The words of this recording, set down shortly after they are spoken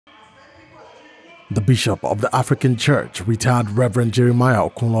The Bishop of the African Church, retired Reverend Jeremiah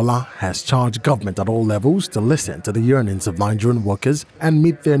Okunlola, has charged government at all levels to listen to the yearnings of Nigerian workers and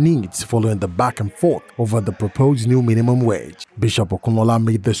meet their needs following the back and forth over the proposed new minimum wage. Bishop Okunlola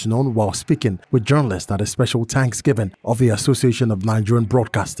made this known while speaking with journalists at a special Thanksgiving of the Association of Nigerian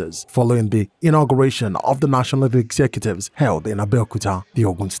Broadcasters following the inauguration of the National Executives held in Abeokuta, the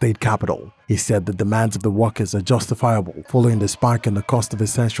Ogun state capital. He said the demands of the workers are justifiable following the spike in the cost of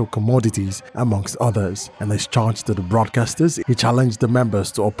essential commodities, amongst others. In his charge to the broadcasters, he challenged the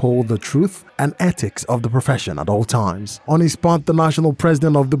members to uphold the truth and ethics of the profession at all times. On his part, the national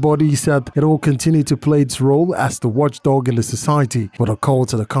president of the body said it will continue to play its role as the watchdog in the society, with a call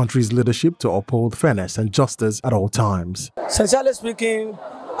to the country's leadership to uphold fairness and justice at all times. Sincerely speaking,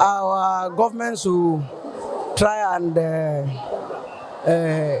 our government should try and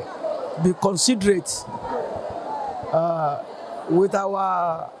be considerate with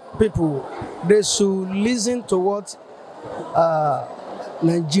our people. They should listen to what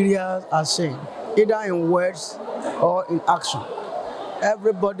Nigerians are saying, either in words or in action.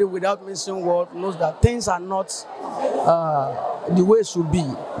 Everybody, without missing word, knows that things are not the way it should be.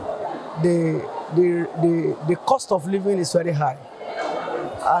 The cost of living is very high,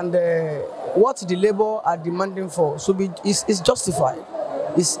 and what the labor are demanding for should be is justified.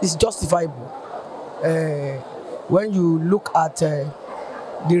 It's justifiable. When you look at the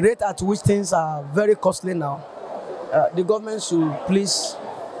rate at which things are very costly now, the government should please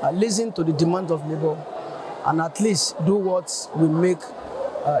listen to the demand of labor and at least do what will make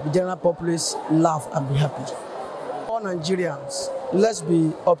the general populace laugh and be happy. All Nigerians, let's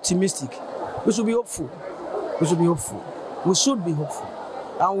be optimistic. We should be hopeful. We should be hopeful. We should be hopeful.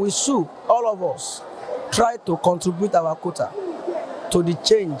 And we should, all of us, try to contribute our quota to the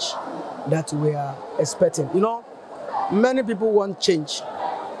change that we are expecting. You know, many people want change,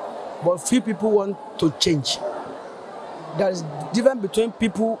 but few people want to change. There is a difference between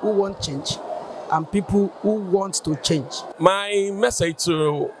people who want change and people who want to change. My message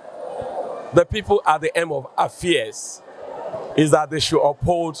to the people at the end of affairs is that they should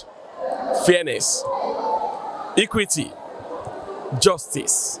uphold fairness, equity,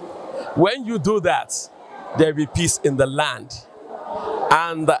 justice. When you do that, there will be peace in the land.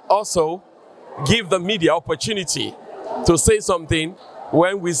 And also give the media opportunity to say something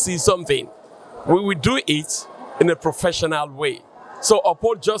when we see something. We will do it in a professional way. So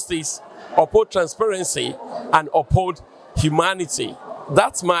uphold justice, uphold transparency, and uphold humanity.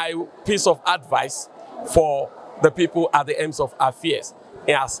 That's my piece of advice for the people at the ends of affairs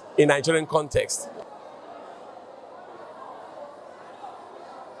as in Nigerian context.